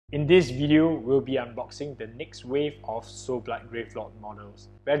In this video, we'll be unboxing the next wave of Soulblight Gravelord models,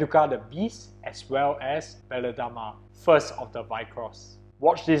 Radukar the Beast as well as Belladamma, first of the Vyrkos.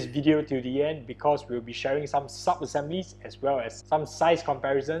 Watch this video till the end because we'll be sharing some sub-assemblies as well as some size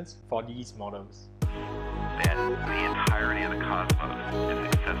comparisons for these models. That the entirety of the cosmos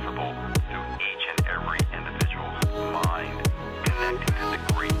is accessible through each and every individual's mind, connecting to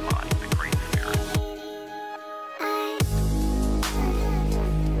the great mind, the great spirit.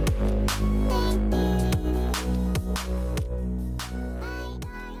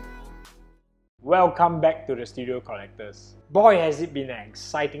 Welcome back to the Studio Collectors. Boy, has it been an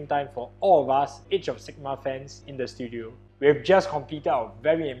exciting time for all of us Age of Sigmar fans in the studio. We have just completed our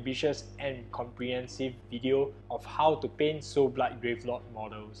very ambitious and comprehensive video of how to paint Soulblight Gravelord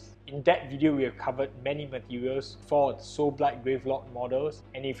models. In that video, we have covered many materials for Soulblight Gravelord models,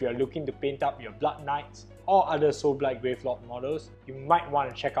 and if you are looking to paint up your Blood Knights or other Soulblight Gravelord models, you might want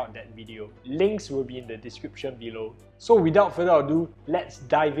to check out that video. Links will be in the description below. So without further ado, let's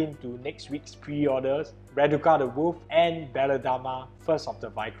dive into next week's pre-orders, Radukar the Wolf and Belladamma, first of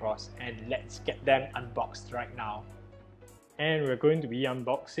the Vyrkos, and let's get them unboxed right now. And we're going to be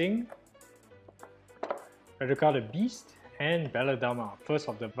unboxing Radukar the Beast and Belladamma, first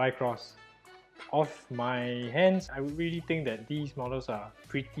of the Vyrkos. Off my hands, I would really think that these models are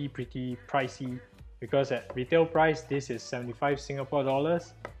pretty pricey, because at retail price this is 75 Singapore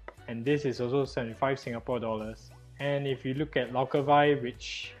dollars and this is also 75 Singapore dollars. And if you look at Laukervai,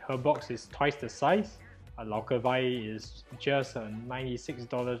 which her box is twice the size, Laukervai is just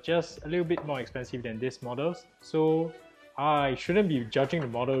 $96, just a little bit more expensive than these models. So I shouldn't be judging the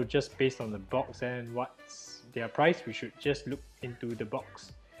model just based on the box and what's their price. We should just look into the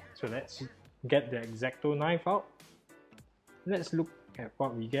box. So let's get the X-Acto knife out. Let's look at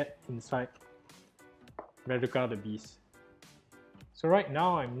what we get inside Radukar the Beast. So right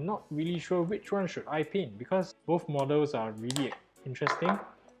now I'm not really sure which one should I paint because both models are really interesting.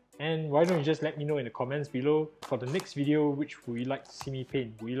 And why don't you just let me know in the comments below for the next video which would you like to see me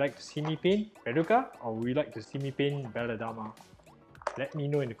paint. Would you like to see me paint Radukar or would you like to see me paint Belladamma? Let me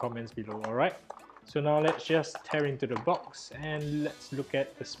know in the comments below, alright? So now let's just tear into the box and let's look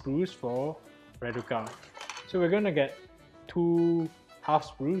at the sprues for Radukar. So we're gonna get two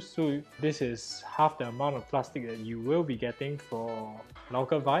half sprues, so this is half the amount of plastic that you will be getting for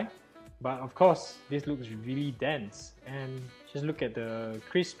Laukervai. But of course, this looks really dense, and just look at the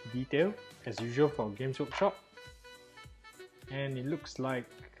crisp detail as usual for Games Workshop. And it looks like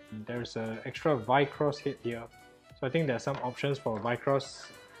there's an extra Vyrkos head here. So I think there's some options for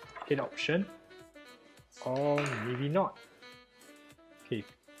Vyrkos head option, or maybe not. Okay,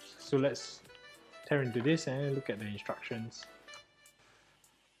 so let's tear into this and look at the instructions.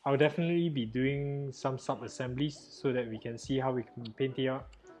 I'll definitely be doing some sub-assemblies so that we can see how we can paint it out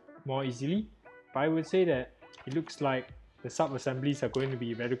more easily. But I would say that it looks like the sub-assemblies are going to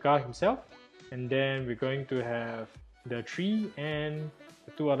be Radukar himself, and then we're going to have the tree and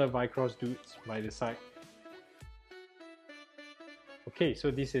the two other Vyrkos dudes by the side. Okay, so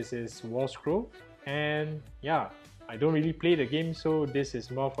this is his wall scroll, and yeah, I don't really play the game, so this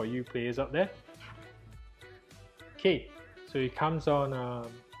is more for you players out there. Okay, so it comes on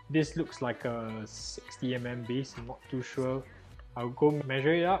this looks like a 60mm base, I'm not too sure. I'll go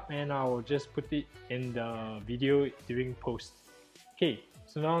measure it up and I'll just put it in the video during post. Okay,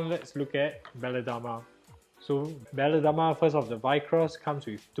 so now let's look at Belladamma. So Belladamma, first of the Vyrkos, comes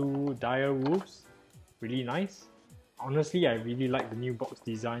with two dire wolves. Really nice. Honestly, I really like the new box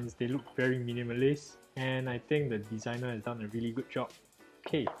designs. They look very minimalist and I think the designer has done a really good job.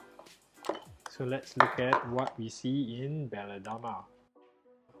 Okay, so let's look at what we see in Belladamma.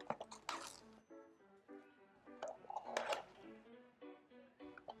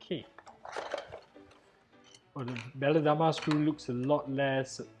 Okay. Well, the Belladamma sprue looks a lot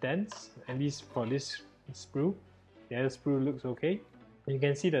less dense, at least for this sprue. The other sprue looks okay. You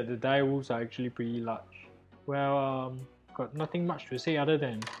can see that the dire wolves are actually pretty large. Well, got nothing much to say other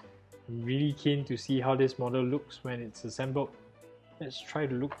than I'm really keen to see how this model looks when it's assembled. Let's try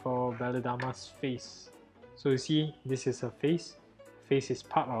to look for Belladamma's face. So you see, this is her face. Face is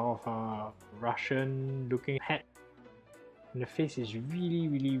part of a Russian looking hat. And the face is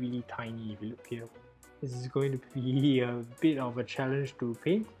really tiny if you look here. This is going to be a bit of a challenge to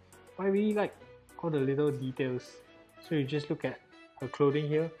paint. But I really like all the little details. So you just look at her clothing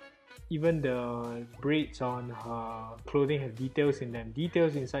here. Even the braids on her clothing have details in them.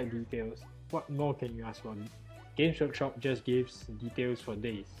 Details inside details. What more can you ask for? Games Workshop just gives details for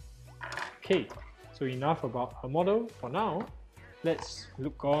days. Okay, so enough about her model for now. Let's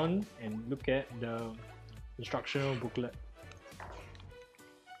look on and look at the instructional booklet.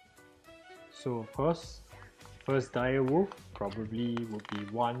 So of course, first dire wolf probably would be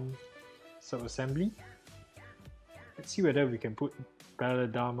one sub-assembly. Let's see whether we can put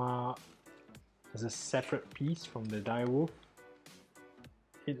Belladamma as a separate piece from the dire wolf.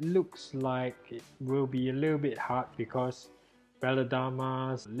 It looks like it will be a little bit hard because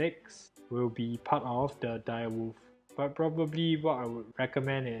Belladamma's legs will be part of the dire wolf. But probably what I would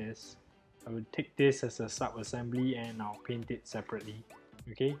recommend is I would take this as a sub-assembly and I'll paint it separately.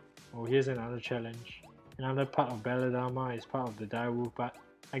 Okay, oh, here's another challenge. Another part of Belladamma is part of the dire wolf, but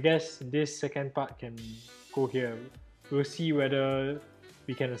I guess this second part can go here. We'll see whether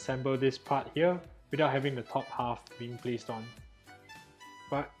we can assemble this part here without having the top half being placed on.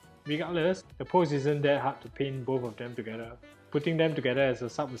 But regardless, the pose isn't that hard to paint both of them together. Putting them together as a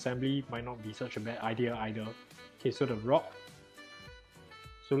sub-assembly might not be such a bad idea either. Okay, so the rock.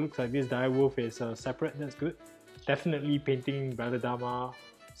 So it looks like this dire wolf is separate, that's good. Definitely painting Belladamma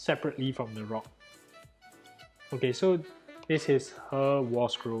separately from the rock. Okay, so this is her war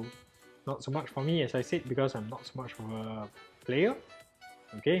scroll. Not so much for me, as I said, because I'm not so much of a player.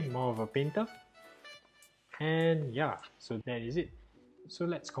 Okay, more of a painter. And yeah, so that is it. So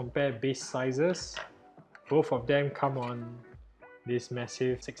let's compare base sizes. Both of them come on this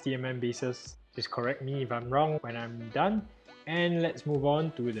massive 60mm bases. Just correct me if I'm wrong when I'm done. And let's move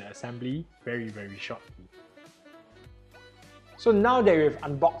on to the assembly very shortly. So now that we've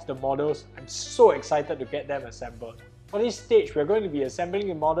unboxed the models, I'm so excited to get them assembled. For this stage, we're going to be assembling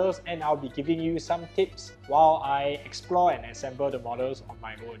the models and I'll be giving you some tips while I explore and assemble the models on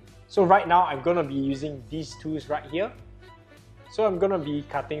my own. So right now, I'm going to be using these tools right here. So I'm going to be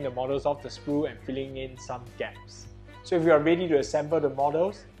cutting the models off the sprue and filling in some gaps. So if you are ready to assemble the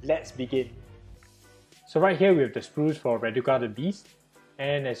models, let's begin. So right here we have the sprues for Radukar the Beast,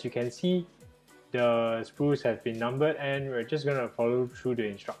 and as you can see, the sprues have been numbered and we're just going to follow through the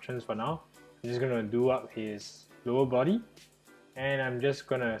instructions for now. I'm just going to do up his lower body, and I'm just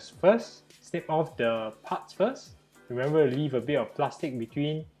going to first snip off the parts first. Remember to leave a bit of plastic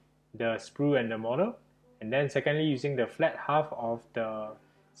between the sprue and the model, and then secondly, using the flat half of the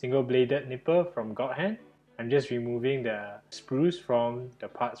single bladed nipper from God Hand, I'm just removing the sprues from the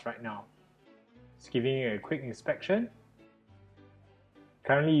parts right now. Just giving it a quick inspection.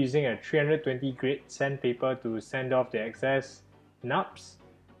 Currently using a 320 grit sandpaper to sand off the excess nubs.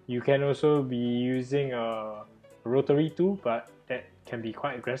 You can also be using a rotary tool, but that can be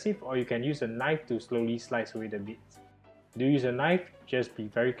quite aggressive, or you can use a knife to slowly slice away the bits. Do use a knife, just be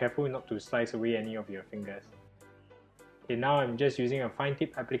very careful not to slice away any of your fingers. Okay, now I'm just using a fine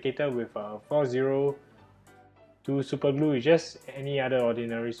tip applicator with a 402 super glue, just any other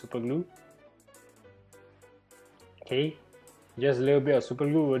ordinary super glue. Okay, just a little bit of super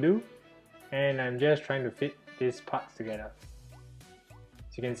glue will do, and I'm just trying to fit these parts together.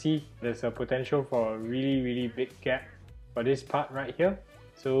 As you can see, there's a potential for a really big gap for this part right here.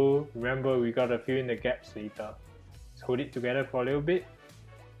 So remember, we gotta fill in the gaps later. Let's hold it together for a little bit,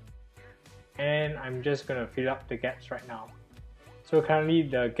 and I'm just gonna fill up the gaps right now. So currently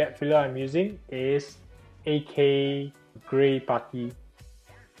the gap filler I'm using is AK Grey Putty.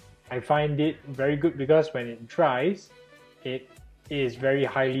 I find it very good because when it dries, it is very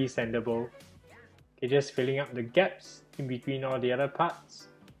highly sandable. Okay, just filling up the gaps in between all the other parts.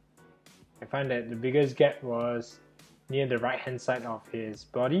 I find that the biggest gap was near the right hand side of his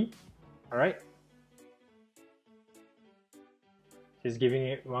body. Alright. Just giving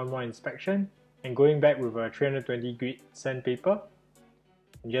it one more inspection and going back with a 320 grit sandpaper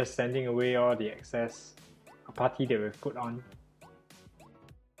and just sanding away all the excess putty that we've put on.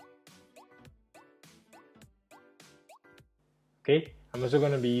 Okay, I'm also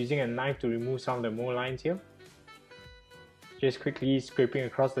going to be using a knife to remove some of the mold lines here. Just quickly scraping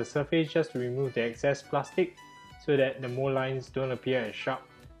across the surface just to remove the excess plastic so that the mold lines don't appear as sharp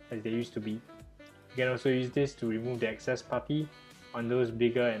as they used to be. You can also use this to remove the excess putty on those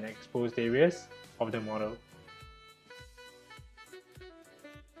bigger and exposed areas of the model.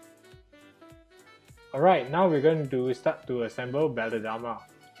 Alright, now we're going to start to assemble Belladamma.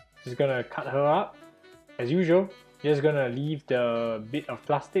 Just gonna cut her up. As usual, just gonna leave the bit of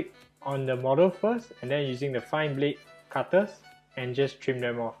plastic on the model first, and then using the fine blade cutters and just trim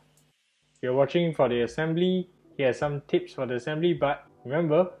them off. If you're watching for the assembly, here are some tips for the assembly, but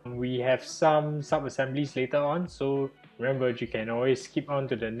remember, we have some sub-assemblies later on, so remember you can always skip on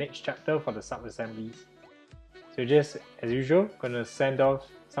to the next chapter for the sub-assemblies. So just as usual, gonna sand off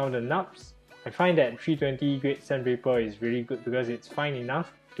some of the nubs. I find that 320 grit sandpaper is really good because it's fine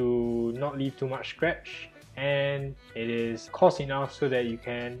enough to not leave too much scratch, and it is coarse enough so that you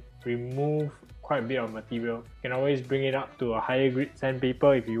can remove quite a bit of material. You can always bring it up to a higher grit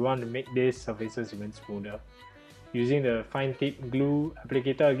sandpaper if you want to make these surfaces even smoother. Using the fine tip glue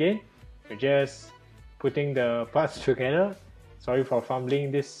applicator again, we're just putting the parts together. Sorry for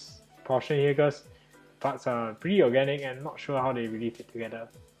fumbling this portion here because parts are pretty organic and not sure how they really fit together.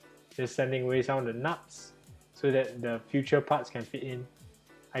 Just sanding away some of the nuts so that the future parts can fit in.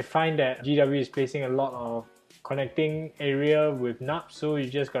 I find that GW is placing a lot of connecting area with nuts, so you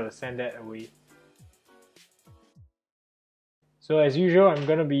just gotta sand that away. So as usual, I'm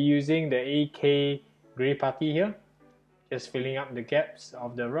gonna be using the AK grey putty here, just filling up the gaps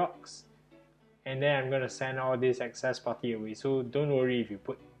of the rocks, and then I'm gonna sand all this excess putty away. So don't worry if you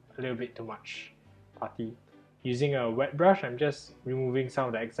put a little bit too much putty. Using a wet brush, I'm just removing some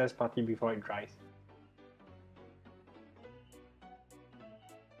of the excess putty before it dries.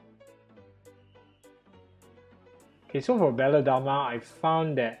 Okay, so for Belladamma, I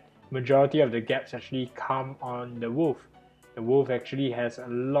found that majority of the gaps actually come on the wolf. The wolf actually has a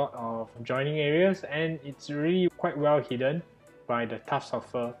lot of joining areas and it's really quite well hidden by the tufts of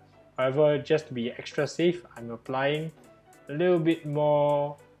fur. However, just to be extra safe, I'm applying a little bit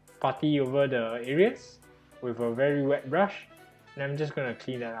more putty over the areas with a very wet brush, and I'm just going to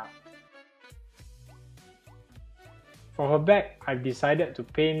clean that up. For her back, I've decided to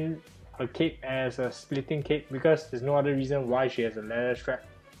paint her cape as a splitting cape because there's no other reason why she has a leather strap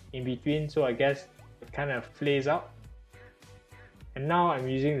in between, so I guess it kind of flays out. And now I'm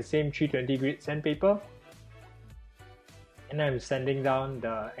using the same 320 grit sandpaper and I'm sanding down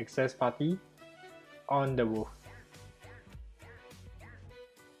the excess putty on the wolf.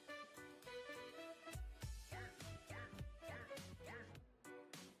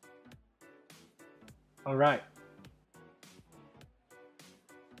 Alright.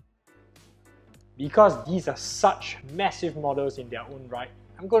 Because these are such massive models in their own right,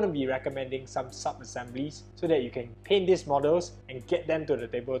 I'm going to be recommending some sub-assemblies so that you can paint these models and get them to the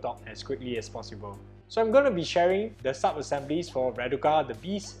tabletop as quickly as possible. So I'm going to be sharing the sub-assemblies for Radukar the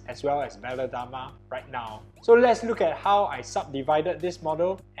Beast as well as Belladamma right now. So let's look at how I subdivided this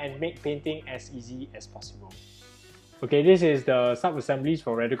model and make painting as easy as possible. Okay, this is the sub-assemblies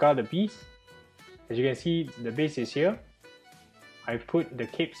for Radukar the Beast. As you can see, the base is here. I put the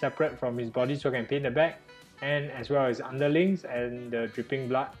cape separate from his body so I can paint the back, and as well as underlings and the dripping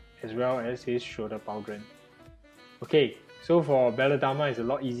blood, as well as his shoulder pauldron. Okay, so for Belladamma it's a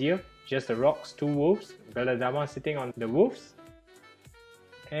lot easier. Just the rocks, 2 wolves, Belladamma sitting on the wolves,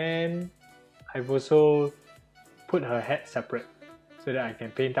 and I've also put her head separate so that I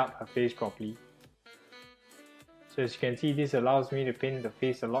can paint up her face properly. So as you can see, this allows me to paint the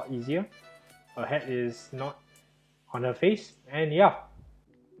face a lot easier. Her head is not on her face, and yeah,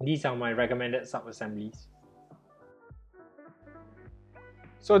 these are my recommended sub-assemblies.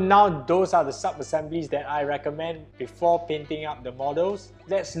 So now those are the sub-assemblies that I recommend before painting up the models.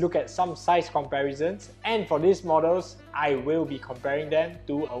 Let's look at some size comparisons, and for these models, I will be comparing them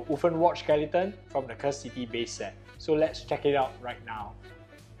to a Wolfen Watch skeleton from the Cursed City base set. So let's check it out right now.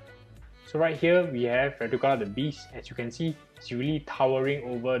 So right here we have Radukar the Beast. As you can see, it's really towering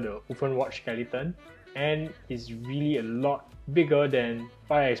over the Wolfen Watch skeleton, and it's really a lot bigger than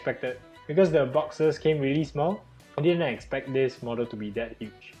what I expected. Because the boxes came really small, I didn't expect this model to be that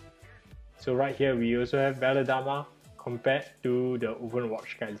huge. So right here we also have Belladamma compared to the Wolfen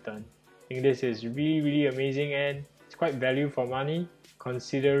Watch skeleton. I think this is really amazing and it's quite value for money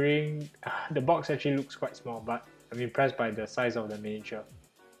considering the box actually looks quite small, but I'm impressed by the size of the miniature.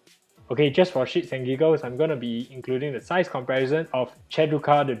 Okay, just for shits and giggles, I'm gonna be including the size comparison of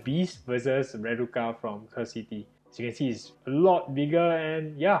Radukar the Beast versus Radukar from Cursed City. As you can see, it's a lot bigger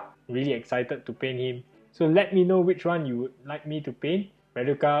and yeah, really excited to paint him. So let me know which one you would like me to paint,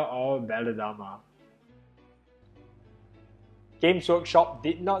 Radukar or Belladamma. Games Workshop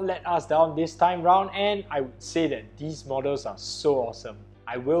did not let us down this time round, and I would say that these models are so awesome.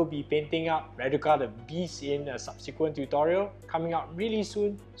 I will be painting up Radukar the Beast in a subsequent tutorial coming out really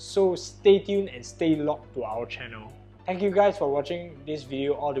soon, so stay tuned and stay locked to our channel. Thank you guys for watching this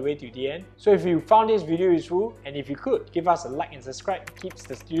video all the way to the end. So if you found this video useful, and if you could, give us a like and subscribe, keeps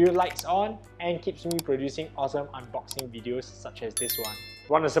the studio lights on and keeps me producing awesome unboxing videos such as this one.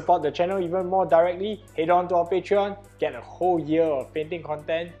 Want to support the channel even more directly? Head on to our Patreon, get a whole year of painting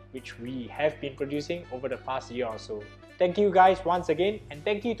content which we have been producing over the past year or so. Thank you guys once again, and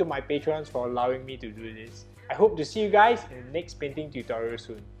thank you to my patrons for allowing me to do this. I hope to see you guys in the next painting tutorial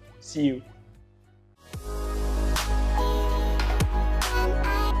soon. See you!